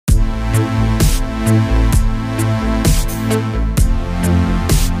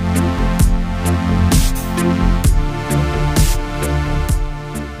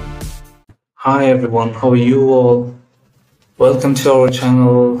Hi everyone, how are you all? Welcome to our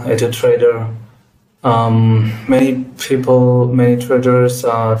channel, EduTrader. Many traders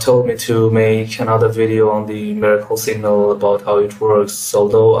told me to make another video on the miracle signal about how it works.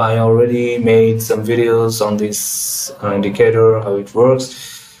 Although I already made some videos on this indicator, how it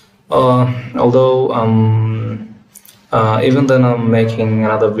works. Even then I'm making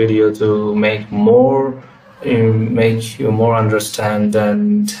another video to make you more understand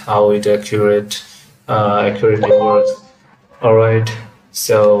and how it accurately works. All right,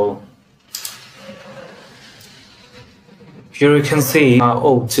 so here you can see.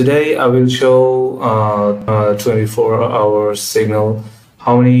 Today I will show 24-hour signal.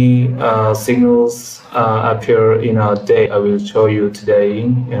 How many signals appear in a day? I will show you today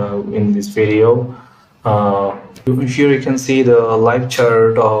in this video. Here you can see the live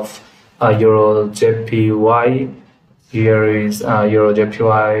chart of Euro JPY. Here is Euro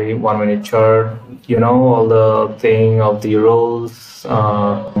JPY 1 minute chart. You know all the thing of the rules.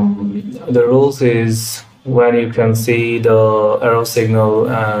 The rules is when you can see the arrow signal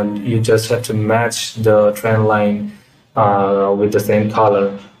and you just have to match the trend line with the same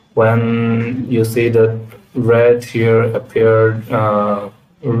color. When you see the red here appeared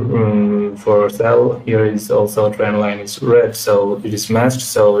for sell, here is also trend line is red, so it is matched,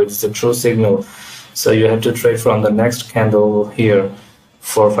 so it's a true signal. So you have to trade from the next candle here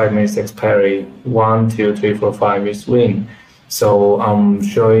for 5 minutes expiry. 1, 2, 3, 4, 5 is win. So I'm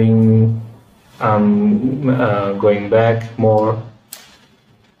showing going back more.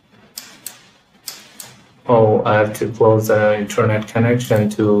 I have to close the internet connection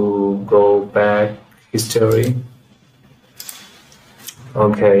to go back history.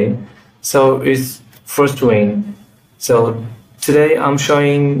 Okay, so it's first win. So today I'm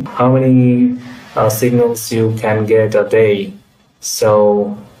showing how many signals you can get a day.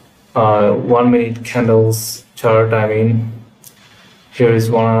 So 1 minute candles chart, I mean, here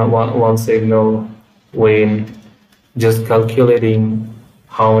is one signal win. Just calculating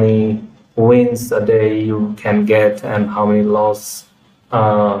how many wins a day you can get and how many loss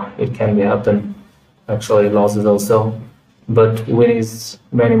it can be happen. Actually losses also, but win is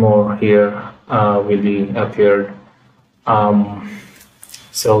many more here will be appeared.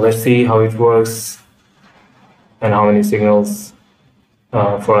 So let's see how it works and how many signals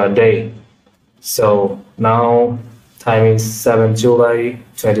for a day. So now time is 7 July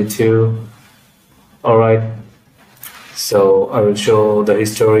 22. All right, so I will show the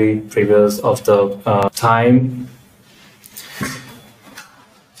history previous of the time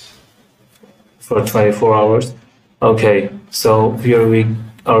for 24 hours. Okay, so here we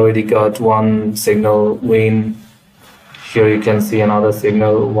already got one signal win. Here you can see another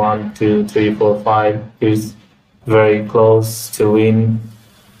signal, 1, 2, 3, 4, 5 is very close to win,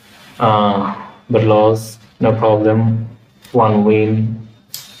 but loss, no problem. One win,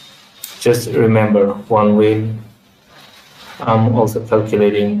 just remember, one win. I'm also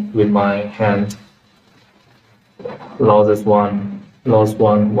calculating with my hand. Loss is 1, loss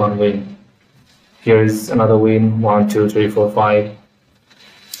 1, 1 win. Here is another win, 1, 2, 3, 4, 5.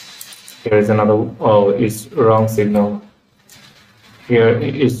 Here is another, it's wrong signal. Here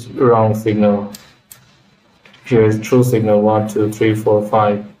is wrong signal. Here is true signal, 1, 2, 3, 4,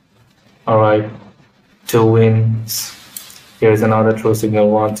 5. Alright, 2 wins. Here is another true signal,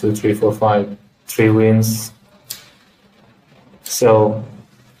 1, 2, 3, 4, 5. 3 wins. So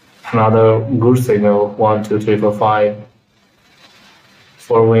another good signal, 1, 2, 3, 4, 5.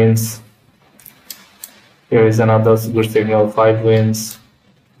 4 wins. Here is another good signal, 5 wins.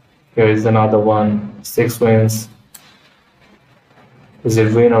 Here is another one, 6 wins. Is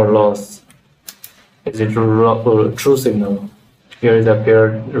it win or loss? Is it true signal? Here is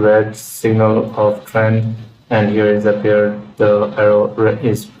appeared red signal of trend, and here is appeared the arrow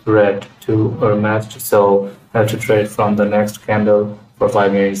is red, 2 are matched. So I have to trade from the next candle for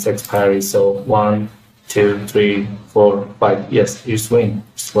 5 minutes expiry. So 1, 2, 3, 4, 5. Yes, it's win.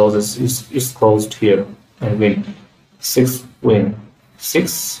 It's closed here and win. 6 win.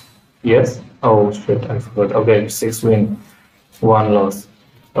 6. Yes. Oh shit, I forgot. Okay, 6 win, 1 loss.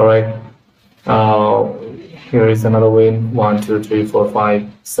 All right. Here is another win. 1, 2, 3, 4, 5,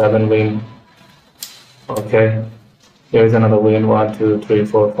 7 win. Okay. Here is another win. 1, 2, 3,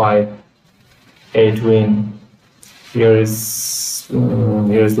 4, 5, 8 win. Here's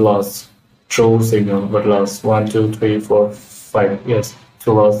loss. True signal, but loss. 1, 2, 3, 4, 5. Yes,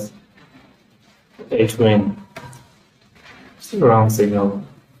 2 loss. 8 win. Wrong signal.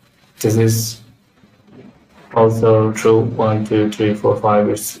 This is also true. 1, 2, 3, 4, 5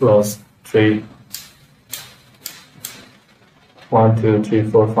 is loss. 3. 1, 2, 3,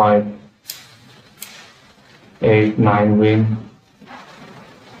 4, 5. 8, 9 win.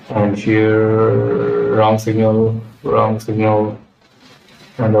 And here wrong signal,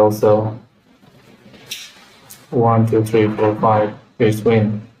 and also 1, 2, 3, 4, 5 is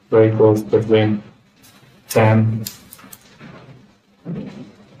win. Very close between 10.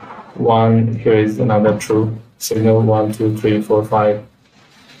 1, here is another true signal, 1, 2, 3, 4, 5.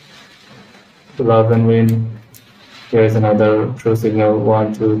 11 win. Here is another true signal,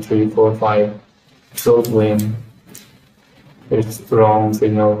 1, 2, 3, 4, 5. 12 win. It's wrong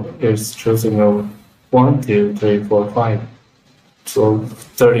signal, it's true signal, 1, 2, 3, 4, 5. 12,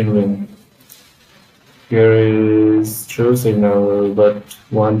 13 win. Here is true signal, but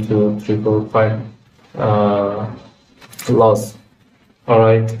 1, 2, 3, 4, 5 loss.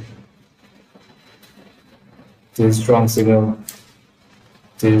 Alright. This is strong signal.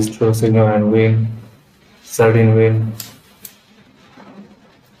 This is true signal and win. 13 win.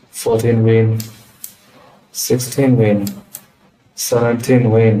 14 win. 16 win.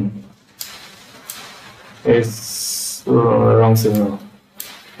 17 win. It's wrong signal.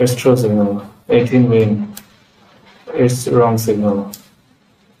 It's true signal. 18 win. It's wrong signal.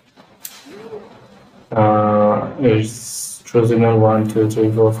 It's true signal, 1, 2,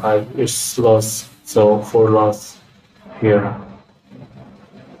 3, 4, 5. It's loss. So 4 loss here.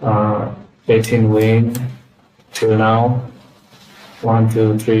 18 win till now. 1,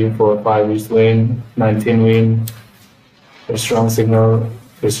 2, 3, 4, 5 is win. 19 win. It's wrong signal.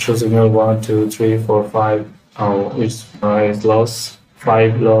 It's true signal, 1, 2, 3, 4, 5. Oh, it's loss.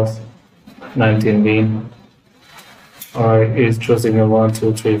 5 loss. 19 win. Alright, it's true signal, 1,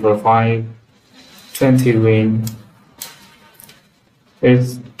 2, 3, 4, 5. 20 win.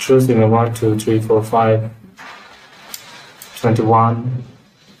 It's true signal, 1, 2, 3, 4, 5. 21.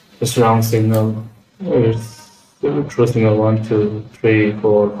 It's wrong signal. It's true signal, 1, 2, 3,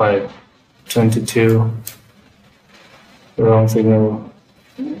 4, 5. 22. Wrong signal.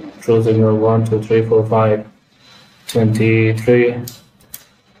 True signal, 1, 2, 3, 4, 5. 23.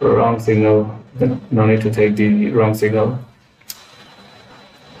 Wrong signal. No need to take the wrong signal.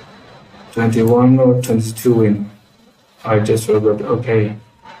 21 or 22 win. I just forgot. Okay.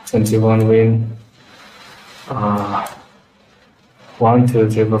 21 win. 1, 2,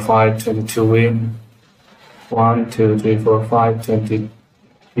 3, 4, 5. 22 win. 1, 2, 3, 4, 5. 20.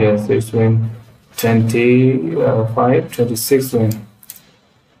 Yes, 6 win. 25, 26 win.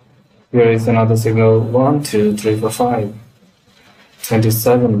 Here is another signal, 1, 2, 3, 4, 5.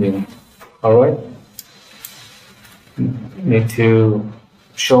 27 win. Alright. Need to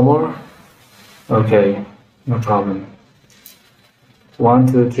show more? Okay, no problem.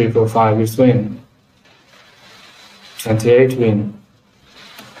 1, 2, 3, 4, 5 is win. 28 win.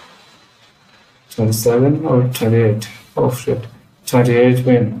 27 or 28? Oh shit. 28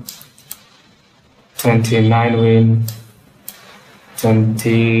 win. 29 win.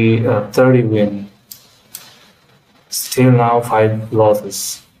 30 win. Still now 5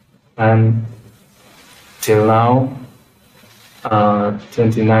 losses. And till now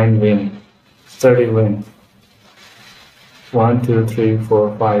 29 win. 30 win. 1, 2, 3,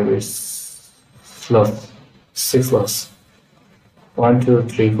 4, 5 is loss. 6 loss. 1, 2,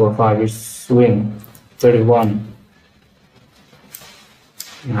 3, 4, 5 is win. 31.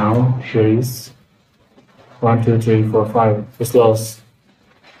 Now here is 1, 2, 3, 4, 5 is loss.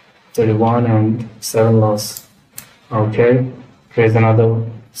 31 and 7 loss. Okay. Here's another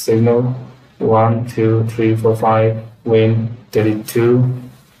signal. 1, 2, 3, 4, 5 win. 32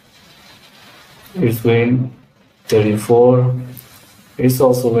 is win. 34 is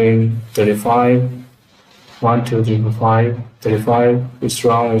also win. 35. 1, 2, 3, 4, 5. 35 is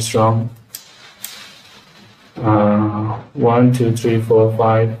wrong. 1, 2, 3, 4,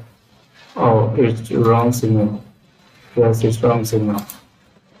 5. Oh, it's wrong signal. Yes, it's wrong signal.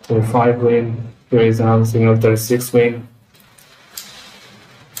 35 win. Here is another signal. 36 win.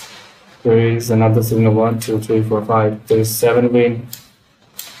 Here is another signal. 1, 2, 3, 4, 5. 37 win.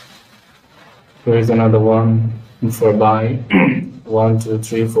 Here is another one for buy. 1, 2,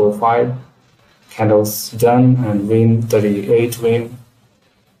 3, 4, 5. Candles done and win. 38 win.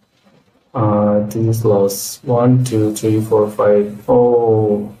 This is loss. 1, 2, 3, 4, 5.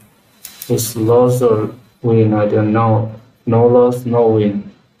 Oh, it's loss or win? I don't know. No loss, no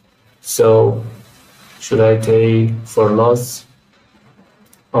win. So, should I take for loss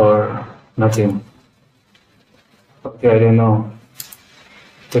or nothing? Okay, I don't know.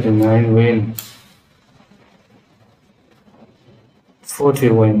 39 win. 40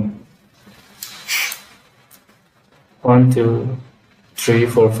 win. 1, 2, 3,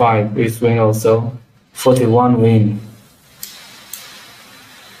 4, 5 is win also. 41 win.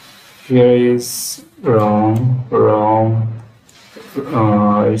 here is wrong.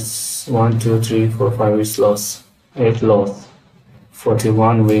 It's 1 2 3 4 5 is loss, 8 loss,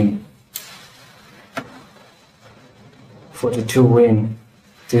 41 win, 42 win.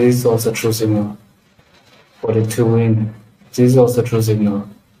 This is also true signal. 42 win. This is also true signal.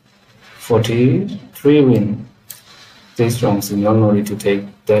 43 win. This is wrong signal. No need to take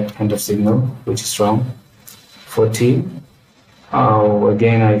that kind of signal, which is wrong. 40.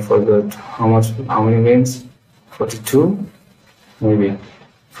 Again I forgot how many wins. 42 maybe.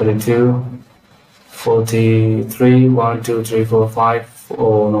 42. 43. 1 2 3 4 5.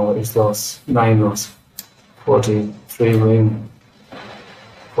 Oh no, it's lost. 9 loss. 43 win.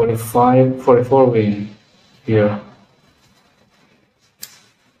 45. 44 win here.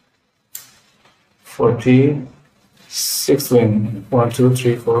 46 win. 1 2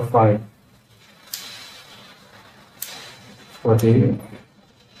 3 4 5. 40.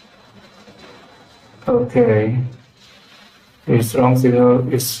 Okay, it's wrong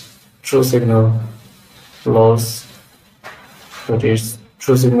signal, it's true signal, loss, but it's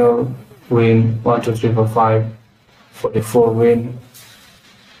true signal, win. 1 2 3 4 5. 44 win,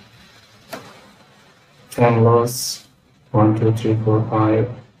 10 loss. 1 2 3 4 5.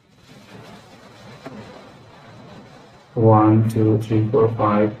 1 2 3 4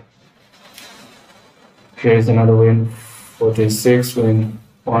 5. Here's another win. 46 win.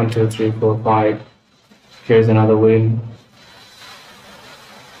 1 2 3 4 5. Here's another win.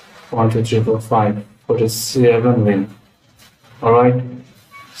 1 2 3 4 5. 47 win. Alright,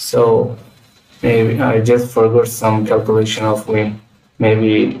 so maybe I just forgot some calculation of win.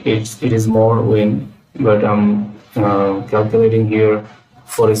 Maybe it is more win, but I'm calculating here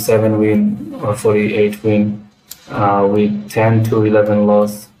 47 win or 48 win with 10 to 11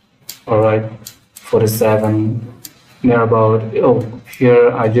 loss. Alright, 47 near about. Oh,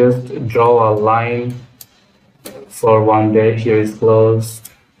 here I just draw a line for 1 day. Here is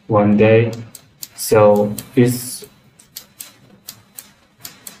closed 1 day, so it's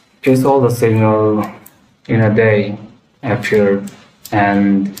all the signal in a day appear.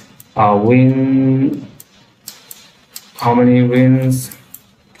 And win, how many wins?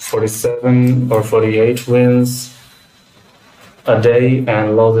 47 or 48 wins a day,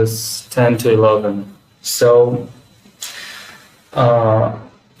 and losses 10 to 11. So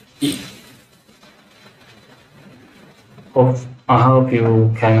I hope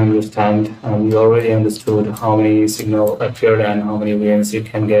you can understand. You already understood how many signal appeared and how many wins you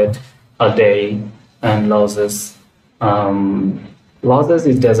can get a day, and losses. Losses,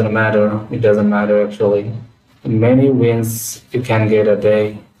 it doesn't matter. It doesn't matter actually. Many wins you can get a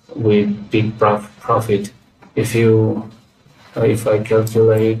day with big profit. If I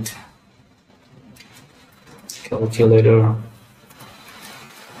calculate calculator.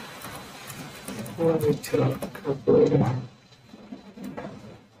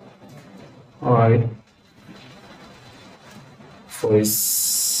 Alright,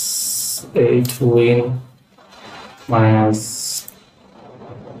 48 win minus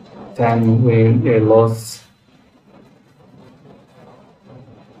 10 win, a loss.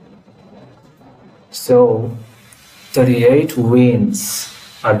 So 38 wins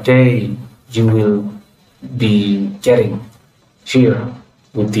a day you will be getting here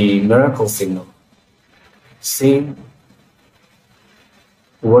with the miracle signal. See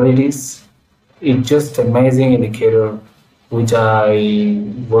what it is? It's just amazing indicator which I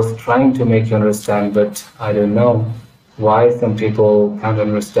was trying to make you understand, but I don't know why some people can't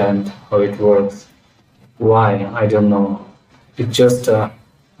understand how it works. Why? I don't know. It's just I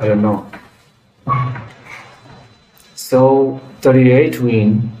don't know. So 38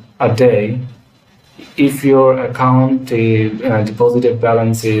 win a day. If your account deposited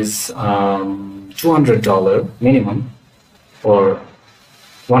balance is $200 minimum or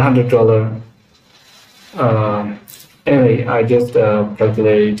 $100. Anyway, I just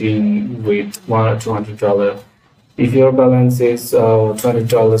calculating with $200. If your balance is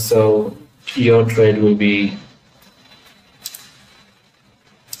 $20, so your trade will be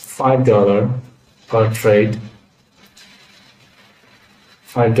 $5 per trade.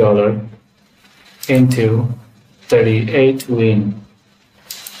 $5 into 38 win.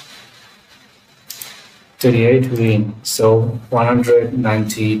 38 win, so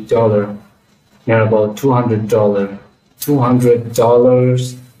 $190, near about $200.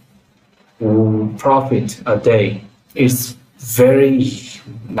 $200 profit a day. It's very,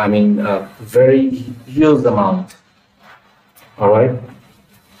 very huge amount. All right,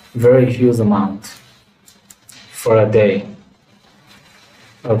 very huge amount for a day.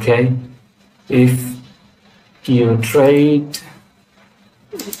 Okay, if you trade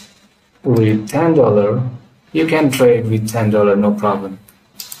with $10, you can trade with $10, no problem.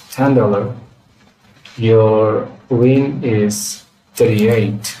 $10, your win is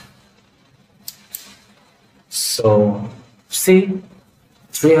 38. So see,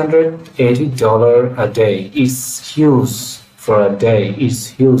 $380 a day is huge. For a day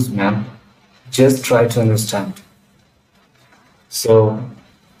is huge, man. Just try to understand. So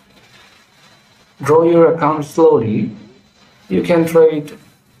grow your account slowly. You can trade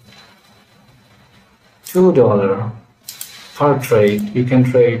 $2 per trade. You can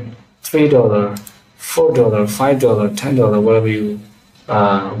trade $3, $4, $5, $10, whatever you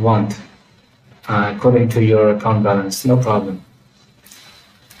want, according to your account balance, no problem.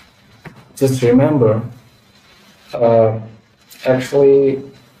 Just remember, actually,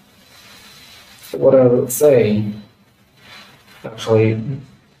 what I will say, actually,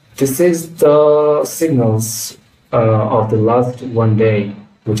 this is the signals of the last one day,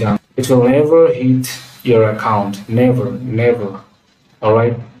 which it will never hit your account, never. All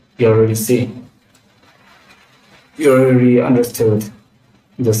right, you already see, you already understood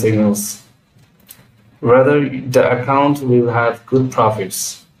the signals. Rather, the account will have good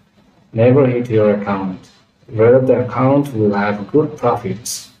profits. Never hit your account. Rather, the account will have good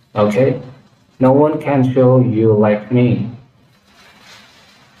profits. Okay, no one can show you like me,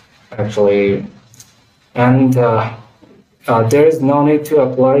 actually, and there is no need to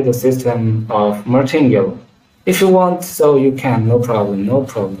apply the system of martingale. If you want, so you can, no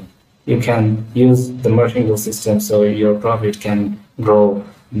problem. You can use the martingale system so your profit can grow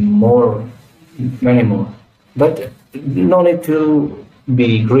many more. But no need to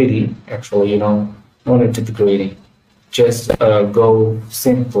be greedy, actually, no need to be greedy. Just go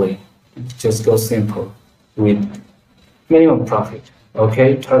simply. Just go simple with minimum profit.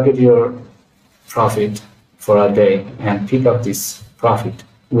 Okay, target your profit for a day and pick up this profit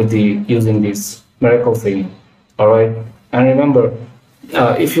with using this miracle thing. All right, and remember,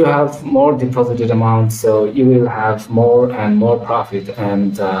 if you have more deposited amount, so you will have more and more profit,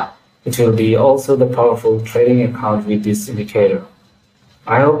 and it will be also the powerful trading account with this indicator.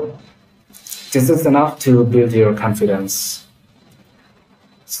 I hope this is enough to build your confidence.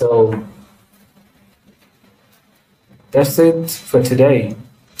 So that's it for today.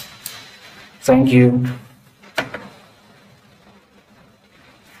 Thank you.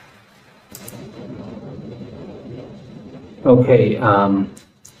 Okay,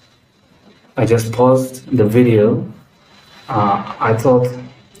 I just paused the video. I thought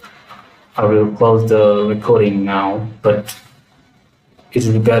I will close the recording now, but it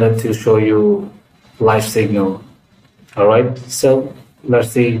will be better to show you live signal. All right, so let's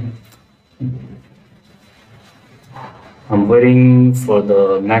see. I'm waiting for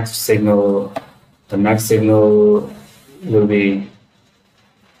the next signal. The next signal will be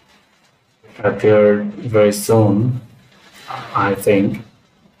appear very soon, I think.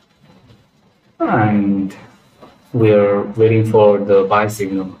 And we're waiting for the buy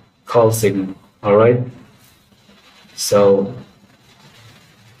signal, call signal. All right. So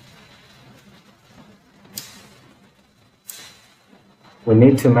we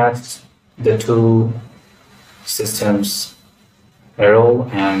need to match the two systems, arrow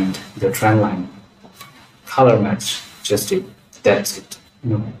and the trend line. Color match, just it. That's it.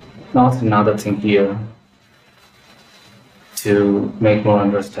 No, not another thing here to make more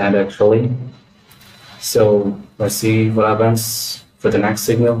understand actually. So let's see what happens for the next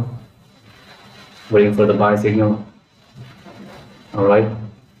signal. Waiting for the buy signal. All right.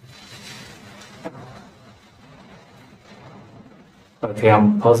 Okay,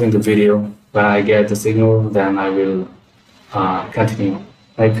 I'm pausing the video. When I get the signal, then I will continue.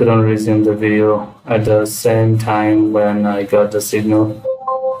 I couldn't resume the video at the same time when I got the signal.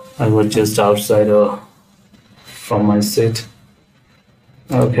 I was just outside from my seat.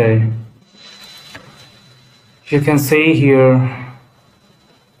 Okay. You can see here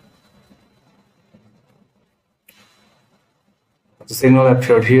the signal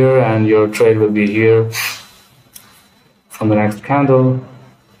appeared here and your trade will be here from the next candle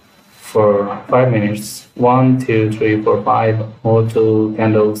for 5 minutes. 1, 2, 3, 4, 5 more 2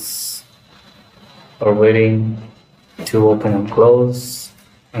 candles are waiting to open and close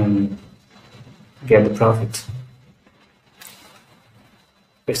and get the profit.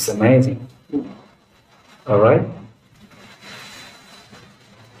 It's amazing. All right.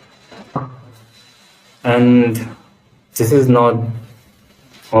 And this is not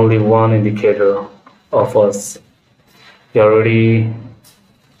only one indicator of us. You already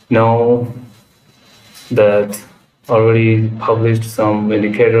know that already published some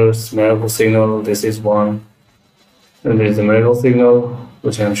indicators, miracle signal, this is one. And there is a miracle signal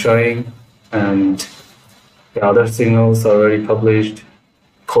which I'm showing. and the other signals are already published,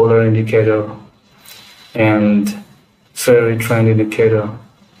 color indicator and fairy trend indicator.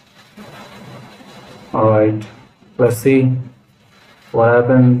 Alright, let's see what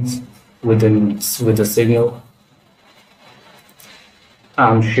happens with the signal.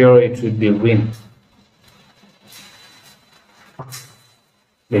 I'm sure it would be win,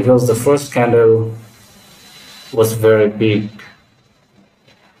 because the first candle was very big.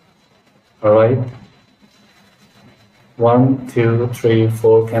 Alright, 1, 2, 3,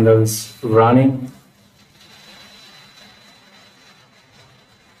 4 candles running,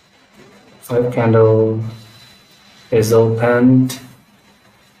 5 candle is opened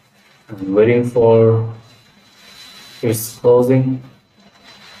and waiting for its closing.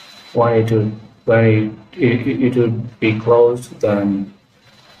 When it would be closed, then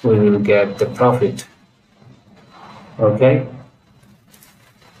we will get the profit. Okay,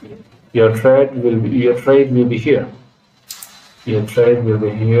 your trade will be here. Your trade will be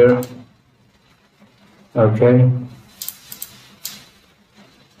here. Okay,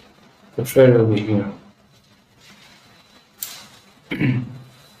 the trade will be here.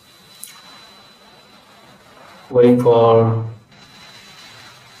 Waiting for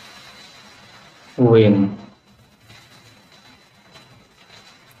win.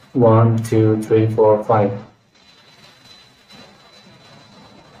 1, 2, 3, 4, 5.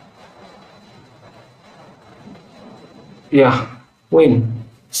 Yeah, win.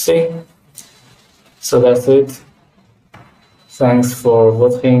 See? So that's it. Thanks for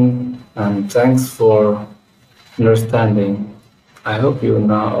voting and thanks for understanding. I hope you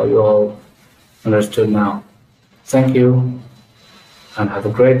all understood now. Thank you and have a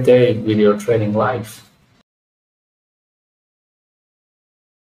great day with your trading life.